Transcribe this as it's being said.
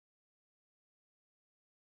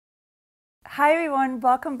Hi everyone,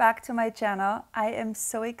 welcome back to my channel. I am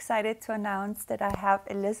so excited to announce that I have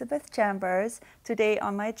Elizabeth Chambers today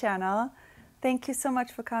on my channel. Thank you so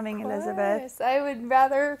much for coming, Elizabeth. I would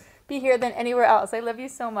rather be here than anywhere else. I love you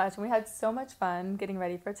so much, and we had so much fun getting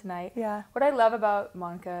ready for tonight. Yeah. What I love about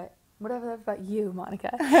Monica, what I love about you,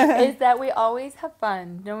 Monica, is that we always have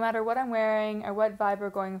fun. No matter what I'm wearing or what vibe we're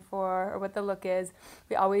going for or what the look is,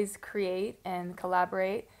 we always create and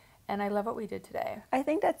collaborate. And I love what we did today. I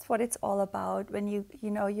think that's what it's all about. When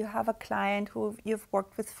you have a client who you've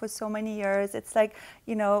worked with for so many years, it's like,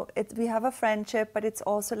 we have a friendship, but it's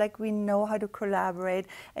also like we know how to collaborate.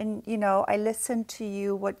 And, I listen to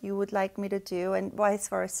you, what you would like me to do, and vice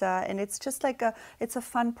versa. And it's just like it's a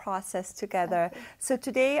fun process together. Exactly. So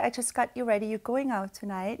today I just got you ready. You're going out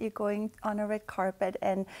tonight. You're going on a red carpet.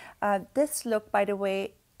 And this look, by the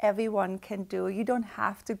way, everyone can do. You don't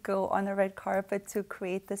have to go on a red carpet to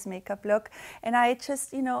create this makeup look. And I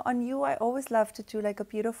just, on you, I always love to do like a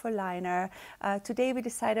beautiful liner. Today we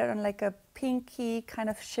decided on like a pinky kind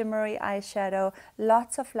of shimmery eyeshadow,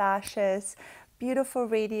 lots of lashes, beautiful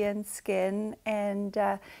radiant skin, and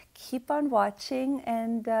keep on watching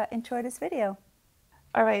and enjoy this video.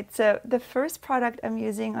 All right, so the first product I'm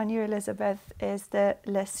using on you, Elizabeth, is the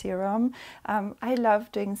Le Serum. I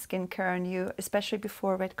love doing skincare on you, especially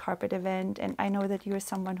before a red carpet event. And I know that you're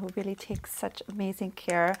someone who really takes such amazing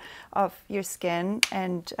care of your skin.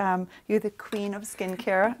 And you're the queen of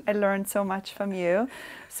skincare. I learned so much from you.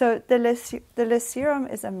 So the Le Serum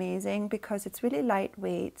is amazing because it's really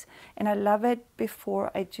lightweight. And I love it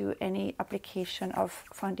before I do any application of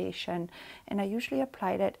foundation. And I usually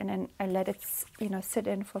apply it and then I let it, sit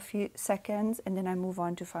in for a few seconds, and then I move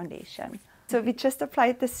on to foundation. So we just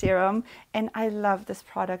applied the serum, and I love this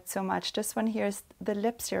product so much. This one here is the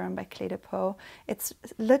Lip Serum by Clé de Peau. It's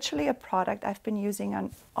literally a product I've been using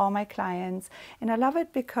on all my clients, and I love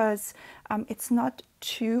it because it's not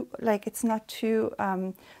too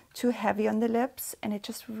too heavy on the lips, and it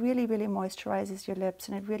just really moisturizes your lips,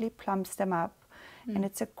 and it really plumps them up. And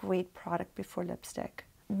it's a great product before lipstick.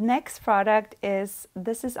 Next product is,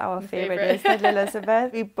 this is our favorite, isn't it,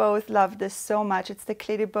 Elizabeth? We both love this so much. It's the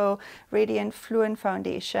Clé de Peau Radiant Fluent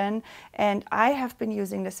Foundation. And I have been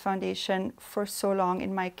using this foundation for so long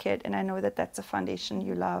in my kit, and I know that that's a foundation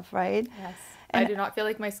you love, right? Yes. And I do not feel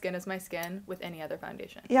like my skin is my skin with any other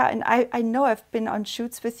foundation. Yeah, and I know I've been on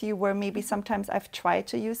shoots with you where maybe sometimes I've tried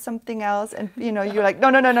to use something else, and you're like,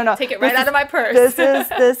 no. Take it right out of my purse.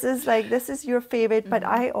 This is your favorite. But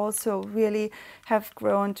I also really have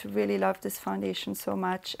grown to really love this foundation so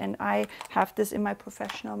much, and I have this in my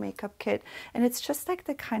professional makeup kit, and it's just like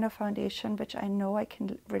the kind of foundation which I know I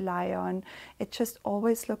can rely on. It just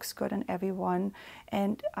always looks good on everyone,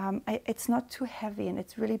 and it's not too heavy, and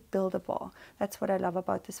it's really buildable. That's what I love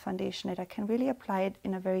about this foundation, that I can really apply it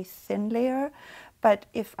in a very thin layer, but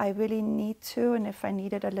if I really need to, and if I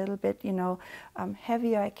need it a little bit,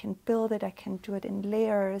 heavier, I can build it, I can do it in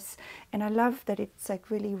layers. And I love that it's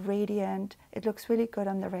like really radiant. It looks really good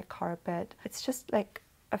on the red carpet. It's just like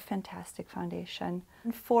a fantastic foundation.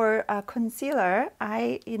 For concealer,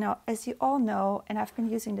 as you all know, and I've been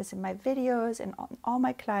using this in my videos and on all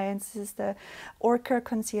my clients, this is the Ochre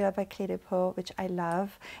Concealer by Clé de Peau, which I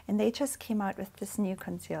love. And they just came out with this new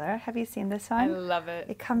concealer. Have you seen this one? I love it.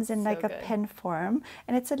 It comes in like a pen form,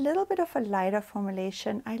 and it's a little bit of a lighter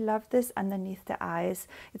formulation. I love this underneath the eyes.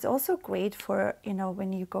 It's also great for,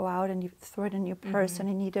 when you go out and you throw it in your purse and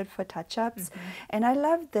you need it for touch-ups. And I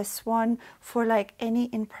love this one for like any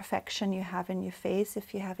imperfection you have in your face.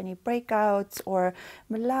 If you have any breakouts or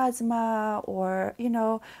melasma or,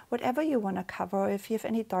 whatever you want to cover, or if you have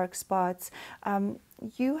any dark spots.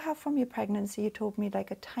 You have from your pregnancy, you told me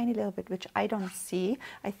like a tiny little bit, which I don't see.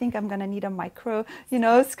 I think I'm going to need a micro,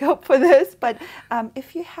 scope for this. But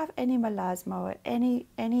if you have any melasma or any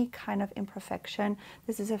kind of imperfection,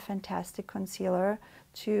 this is a fantastic concealer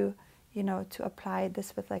to, to apply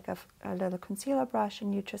this with like a little concealer brush,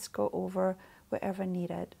 and you just go over wherever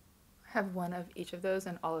needed. I have one of each of those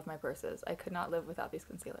in all of my purses. I could not live without these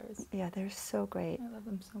concealers. Yeah, they're so great. I love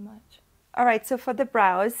them so much. All right, so for the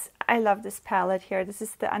brows, I love this palette here. This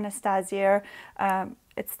is the Anastasia.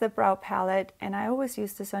 It's the brow palette, and I always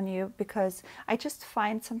use this on you because I just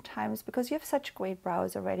find sometimes, because you have such great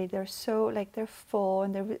brows already, they're so they're full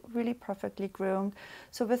and they're really perfectly groomed.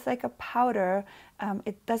 So with like a powder,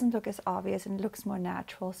 it doesn't look as obvious and it looks more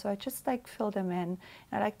natural. So I just like fill them in,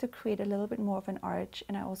 and I like to create a little bit more of an arch,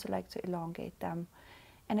 and I also like to elongate them.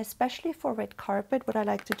 And especially for red carpet, what I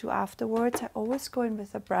like to do afterwards, I always go in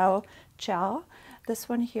with a brow gel. This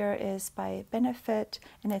one here is by Benefit,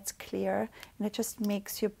 and it's clear, and it just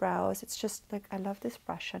makes your brows, it's just like, I love this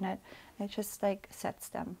brush on it, it just like sets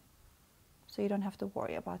them. so you don't have to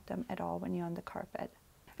worry about them at all when you're on the carpet.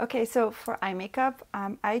 Okay, so for eye makeup,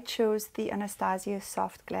 I chose the Anastasia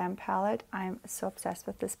Soft Glam palette. I'm so obsessed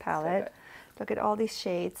with this palette. So look at all these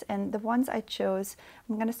shades, and the ones I chose,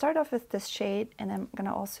 I'm going to start off with this shade, and I'm going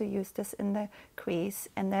to also use this in the crease,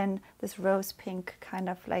 and then this rose pink kind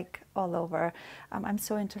of like all over. I'm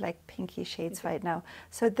so into like pinky shades right now.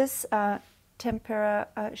 So this tempera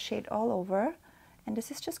shade all over, and this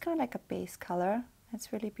is just kind of like a base color.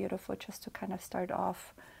 It's really beautiful just to kind of start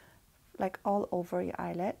off like all over your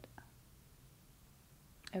eyelid.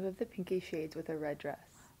 I love the pinky shades with a red dress.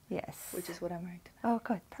 Yes. Which is what I'm wearing tonight. Oh,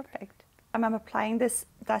 good. Perfect. I'm applying this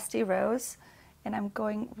Dusty Rose, and I'm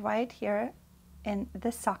going right here in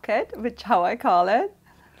the socket, which how I call it.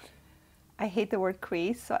 I hate the word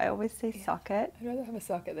crease, so I always say socket. I'd rather have a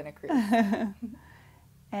socket than a crease.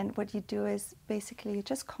 And what you do is basically you're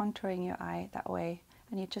just contouring your eye that way,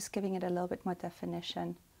 and you're just giving it a little bit more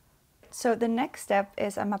definition. So the next step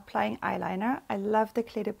is I'm applying eyeliner. I love the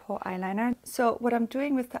Clé de Peau eyeliner. So what I'm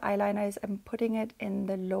doing with the eyeliner is I'm putting it in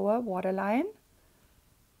the lower waterline.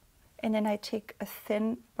 And then I take a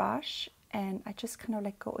thin brush and I just kind of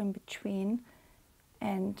like go in between.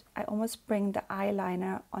 And I almost bring the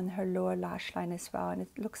eyeliner on her lower lash line as well. And it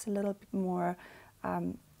looks a little bit more,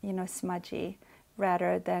 you know, smudgy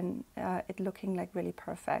rather than it looking like really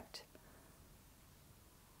perfect.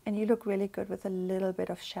 And you look really good with a little bit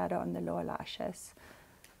of shadow on the lower lashes.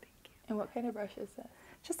 Thank you. And what kind of brush is that?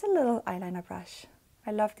 Just a little eyeliner brush.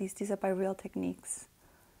 I love these. These are by Real Techniques.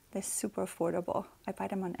 They're super affordable. I buy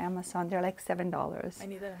them on Amazon. They're like $7. I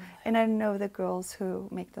need that. And I know the girls who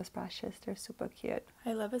make those brushes. They're super cute.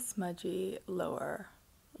 I love a smudgy lower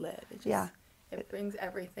lid. It just, yeah. It brings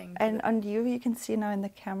everything. And on you can see now in the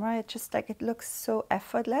camera, it just like, it looks so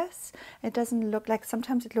effortless. It doesn't look like,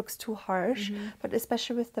 sometimes it looks too harsh, but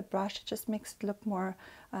especially with the brush, it just makes it look more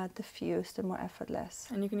diffused and more effortless.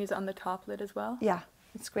 And you can use it on the top lid as well? Yeah,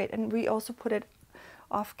 it's great. And we also put it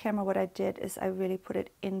off camera. What I did is I really put it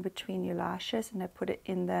in between your lashes, and I put it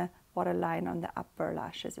in the waterline on the upper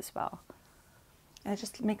lashes as well. And it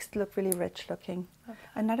just makes it look really rich looking. Okay.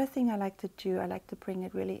 Another thing I like to do, I like to bring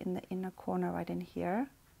it really in the inner corner right in here.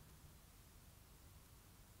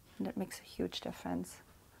 And that makes a huge difference.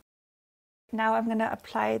 Now I'm going to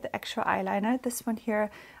apply the extra eyeliner. This one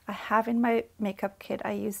here I have in my makeup kit.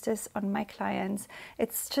 I use this on my clients.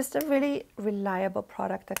 It's just a really reliable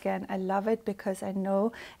product. Again, I love it because I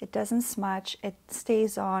know it doesn't smudge. It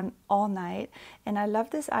stays on all night. And I love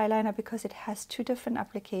this eyeliner because it has two different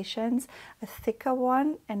applications, a thicker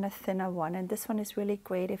one and a thinner one. And this one is really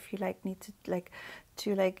great if you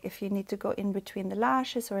if you need to go in between the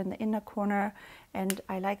lashes or in the inner corner. And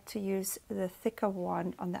I like to use the thicker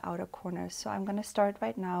one on the outer corner. So I'm going to start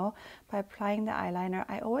right now by applying the eyeliner.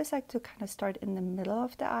 I always like to kind of start in the middle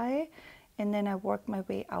of the eye, and then I work my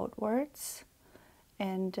way outwards.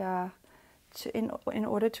 And in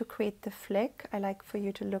order to create the flick, I like for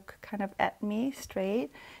you to look kind of at me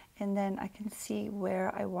straight, and then I can see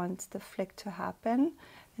where I want the flick to happen.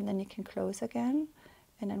 And then you can close again.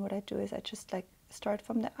 And then what I do is I just like start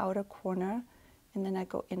from the outer corner, and then I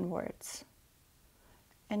go inwards.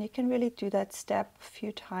 And you can really do that step a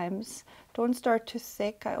few times. Don't start too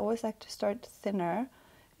thick. I always like to start thinner.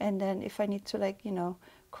 And then if I need to, like, you know,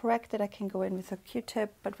 correct it, I can go in with a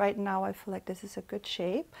Q-tip. But right now I feel like this is a good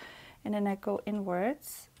shape. And then I go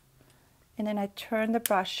inwards. And then I turn the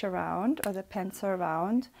brush around, or the pencil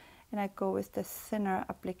around. And I go with the thinner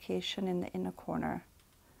application in the inner corner.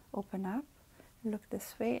 Open up, look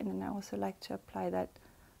this way. And then I also like to apply that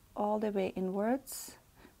all the way inwards.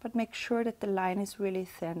 But make sure that the line is really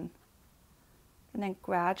thin. And then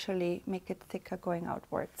gradually make it thicker going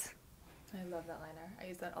outwards. I love that liner. I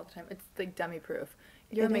use that all the time. It's like dummy proof.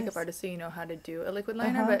 You're a makeup artist, so you know how to do a liquid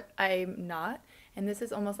liner, but I'm not. And this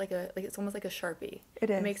is almost like it's almost like a Sharpie. It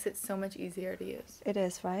is. It makes it so much easier to use. It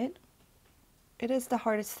is, right? It is the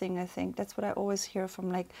hardest thing, I think. That's what I always hear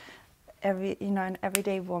from like an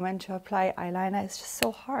everyday woman, to apply eyeliner. It's just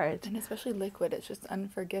so hard. And especially liquid, it's just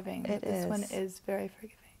unforgiving. This one is very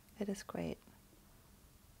forgiving. It is great.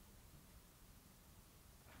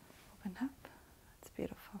 Open up. It's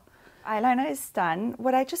beautiful. Eyeliner is done.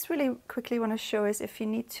 What I just really quickly want to show is if you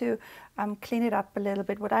need to clean it up a little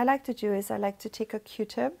bit, what I like to do is I like to take a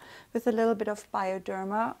Q-tip with a little bit of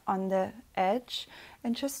Bioderma on the edge,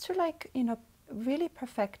 and just to, like, you know, really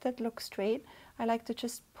perfect it, look straight, I like to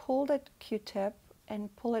just pull that Q-tip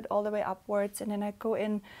and pull it all the way upwards, and then I go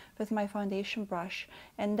in with my foundation brush,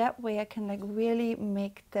 and that way I can like really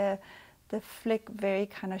make the flick very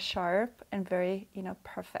kind of sharp and very, you know,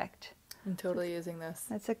 perfect. I'm totally using this.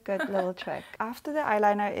 That's a good little trick. After the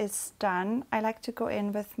eyeliner is done, I like to go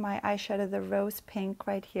in with my eyeshadow, the rose pink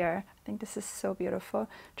right here. I think this is so beautiful,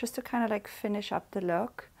 just to kind of like finish up the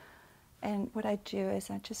look. And what I do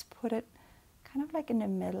is I just put it kind of like in the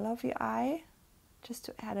middle of your eye, just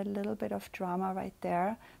to add a little bit of drama right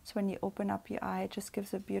there. So when you open up your eye, it just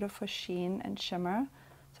gives a beautiful sheen and shimmer.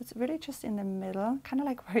 So it's really just in the middle, kind of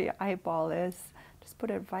like where your eyeball is. Just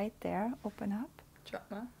put it right there, open up.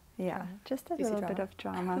 Drama? Yeah, just a little bit of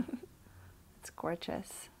drama. It's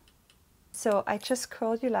gorgeous. So I just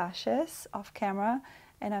curled your lashes off camera,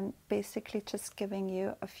 and I'm basically just giving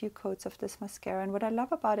you a few coats of this mascara. And what I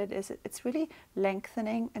love about it is it's really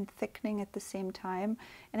lengthening and thickening at the same time,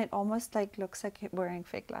 and it almost like looks like you're wearing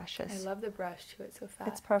fake lashes. I love the brush too, it's so fat.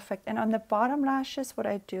 It's perfect. And on the bottom lashes, what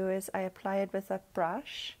I do is I apply it with a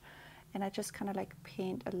brush, and I just kind of like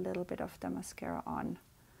paint a little bit of the mascara on.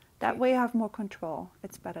 That way I have more control.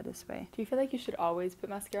 It's better this way. Do you feel like you should always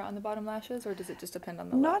put mascara on the bottom lashes, or does it just depend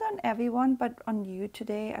on the Not look? on everyone, but on you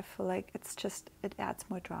today, I feel like it adds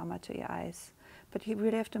more drama to your eyes. But you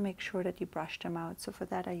really have to make sure that you brush them out. So for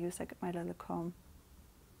that, I use like my little comb.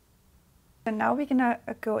 And now we're gonna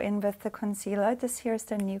go in with the concealer. This here is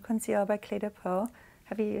the new concealer by Clé de Peau.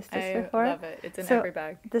 Have you used this before? I love it. It's in every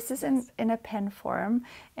bag. This is in a pen form,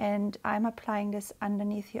 and I'm applying this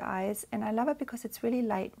underneath your eyes, and I love it because it's really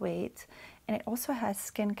lightweight, and it also has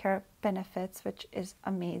skincare benefits, which is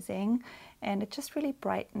amazing, and it just really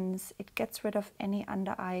brightens. It gets rid of any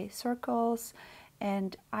under eye circles,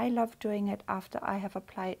 and I love doing it after I have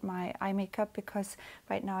applied my eye makeup, because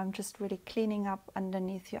right now I'm just really cleaning up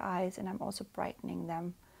underneath your eyes, and I'm also brightening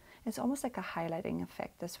them. It's almost like a highlighting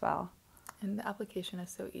effect as well. And the application is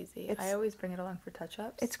so easy. I always bring it along for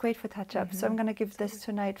touch-ups. It's great for touch-ups. So I'm going to give this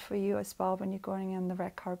tonight for you as well when you're going on the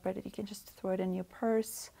red carpet. You can just throw it in your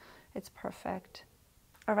purse. It's perfect.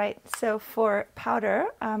 All right, so for powder,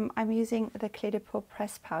 I'm using the Clé de Peau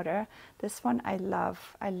press powder. This one I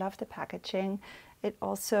love. I love the packaging. It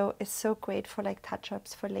also is so great for like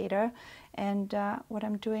touch-ups for later. And what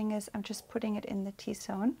I'm doing is I'm just putting it in the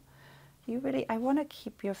T-zone. I want to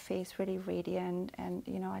keep your face really radiant, and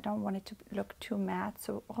I don't want it to look too matte.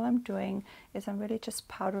 So all I'm doing is I'm really just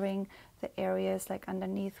powdering the areas like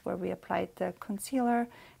underneath where we applied the concealer,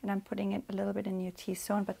 and I'm putting it a little bit in your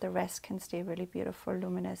T-zone, but the rest can stay really beautiful,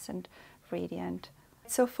 luminous and radiant.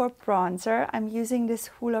 So for bronzer, I'm using this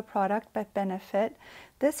Hoola product by Benefit.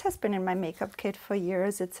 This has been in my makeup kit for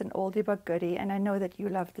years. It's an oldie but goodie, and I know that you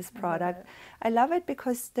love this product. I love it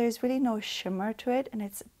because there's really no shimmer to it, and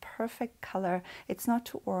it's a perfect color. It's not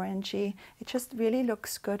too orangey. It just really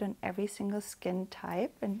looks good on every single skin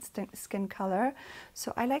type and skin color.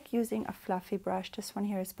 So I like using a fluffy brush. This one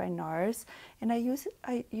here is by NARS, and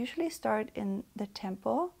I usually start in the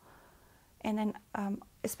temple, and then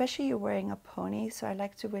especially you're wearing a pony, so I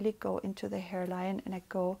like to really go into the hairline, and I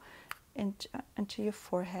go into your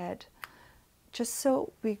forehead, just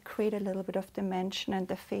so we create a little bit of dimension and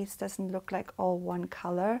the face doesn't look like all one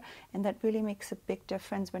color, and that really makes a big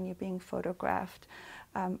difference when you're being photographed.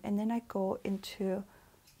 And then I go into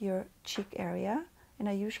your cheek area, and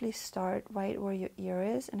I usually start right where your ear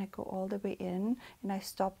is, and I go all the way in, and I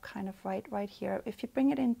stop kind of right here. If you bring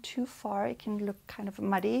it in too far, it can look kind of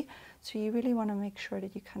muddy, so you really want to make sure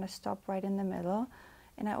that you kind of stop right in the middle.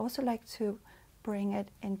 And I also like to bring it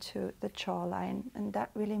into the jawline, and that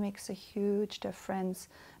really makes a huge difference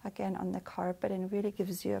again on the carpet, and really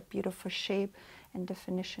gives you a beautiful shape and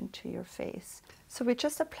definition to your face. So we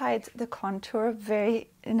just applied the contour very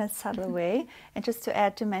in a subtle way, and just to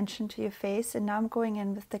add dimension to your face. And now I'm going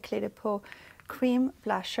in with the Clé de Peau cream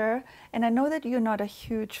blusher, and I know that you're not a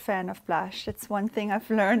huge fan of blush. It's one thing I've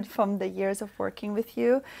learned from the years of working with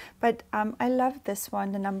you, but I love this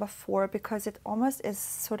one, the number 4, because it almost is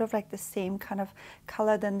sort of like the same kind of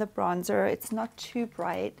color than the bronzer. It's not too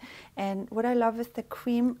bright, and what I love with the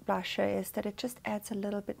cream blusher is that it just adds a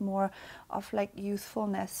little bit more of like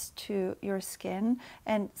youthfulness to your skin,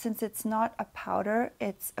 and since it's not a powder,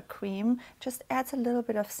 it's a cream, just adds a little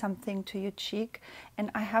bit of something to your cheek. And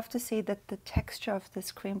I have to say that the texture of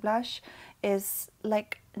this cream blush is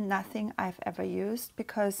like nothing I've ever used,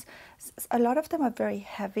 because a lot of them are very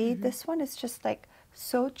heavy. This one is just like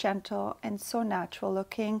so gentle and so natural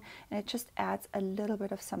looking, and it just adds a little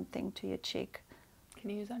bit of something to your cheek. Can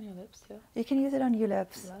you use it on your lips too? You can use it on your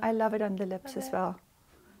lips. I love it on the lips as well.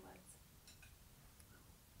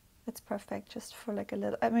 It's perfect just for like a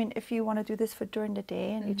little, I mean, if you want to do this for during the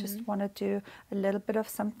day and you just want to do a little bit of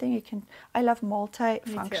something, you can. I love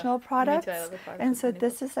multi-functional products. Me too. I love the product. And so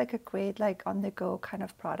this is like a great like on the go kind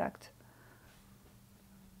of product.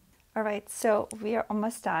 All right, so we are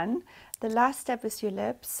almost done. The last step is your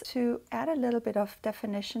lips. To add a little bit of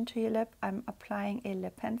definition to your lip, I'm applying a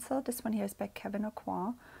lip pencil. This one here is by Kevin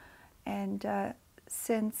Aucoin. And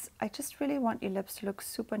since I just really want your lips to look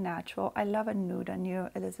super natural, I love a nude on you,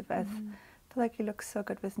 Elizabeth. I feel like you look so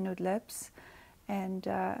good with nude lips. And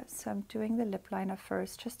so I'm doing the lip liner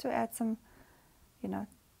first, just to add some, you know,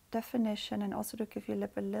 definition, and also to give your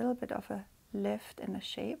lip a little bit of a lift and a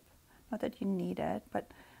shape. Not that you need it, but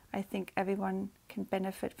I think everyone can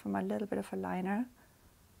benefit from a little bit of a liner.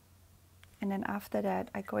 And then after that,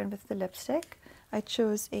 I go in with the lipstick. I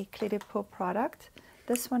chose a Clé de Peau product.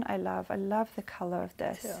 This one I love. I love the color of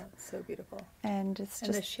this. Yeah, it's so beautiful. And it's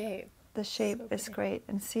just the shape. The shape so is great.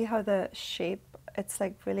 And see how the shape, it's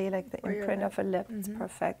like really like the imprint of a lip. It's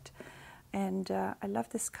perfect. And I love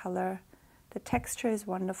this color. The texture is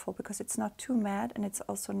wonderful because it's not too matte, and it's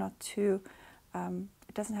also not too,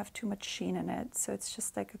 it doesn't have too much sheen in it. So it's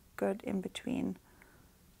just like a good in-between.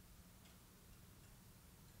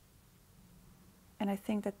 And I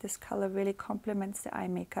think that this color really complements the eye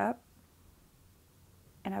makeup.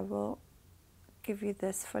 And I will give you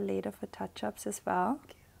this for later for touch-ups as well.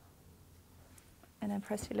 And then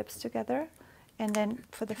press your lips together. And then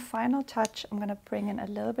for the final touch, I'm going to bring in a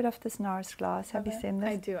little bit of this NARS gloss. Have you seen this?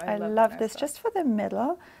 I do. I love this. Just for the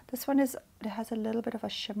middle. This one is, it has a little bit of a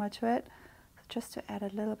shimmer to it. So just to add a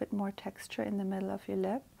little bit more texture in the middle of your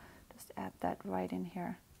lip, just add that right in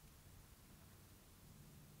here.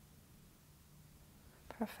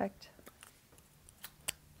 Perfect.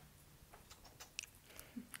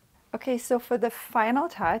 Okay, so for the final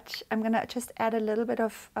touch, I'm going to just add a little bit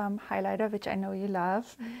of highlighter, which I know you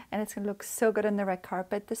love, and it's going to look so good on the red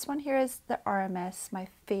carpet. This one here is the RMS, my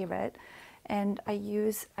favorite, and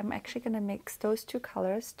I'm actually going to mix those two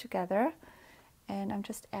colors together, and I'm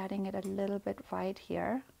just adding it a little bit right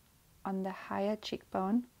here on the higher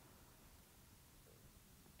cheekbone,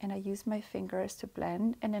 and I use my fingers to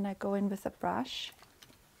blend, and then I go in with a brush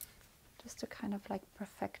just to kind of like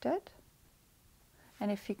perfect it.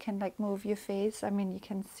 And if you can like move your face, I mean, you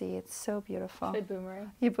can see it's so beautiful. Should I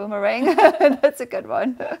boomerang? You boomerang. That's a good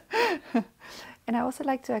one. And I also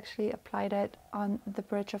like to actually apply that on the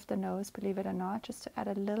bridge of the nose, believe it or not, just to add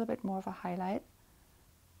a little bit more of a highlight.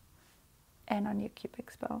 And on your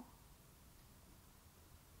cupid's bow.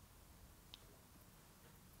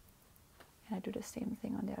 And I do the same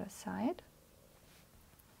thing on the other side.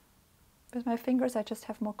 With my fingers, I just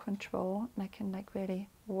have more control, and I can like really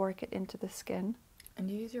work it into the skin. And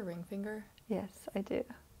you use your ring finger? Yes, I do.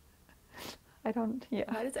 I don't, yeah.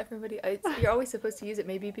 Why does everybody, you're always supposed to use it,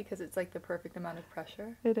 maybe because it's like the perfect amount of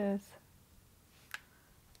pressure? It is.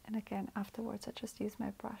 And again, afterwards, I just use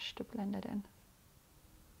my brush to blend it in.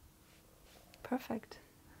 Perfect.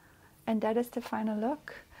 And that is the final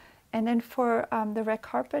look. And then for the red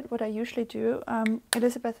carpet, what I usually do,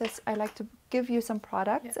 Elizabeth, is I like to give you some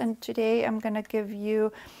products. Yes. And today I'm going to give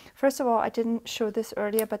you, first of all, I didn't show this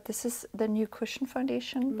earlier, but this is the new Cushion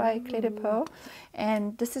Foundation by Clé de Peau.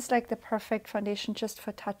 And this is like the perfect foundation just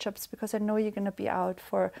for touch-ups, because I know you're going to be out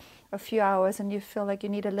for a few hours and you feel like you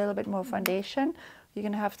need a little bit more foundation. You're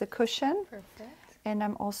going to have the cushion. Perfect. And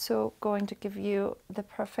I'm also going to give you the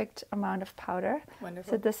perfect amount of powder. Wonderful.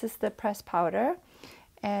 So this is the pressed powder.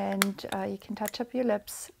 And you can touch up your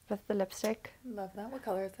lips with the lipstick. Love that. What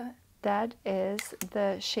color is that? That is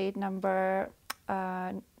the shade number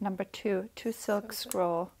 2 Silk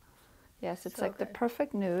Scroll. Yes, it's so like good. The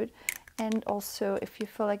perfect nude. And also, if you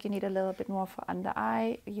feel like you need a little bit more for under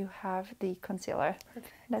eye, you have the concealer.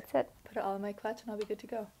 Perfect. That's it. Put it all in my clutch and I'll be good to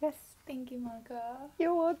go. Yes. Thank you, Monika.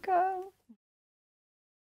 You're welcome.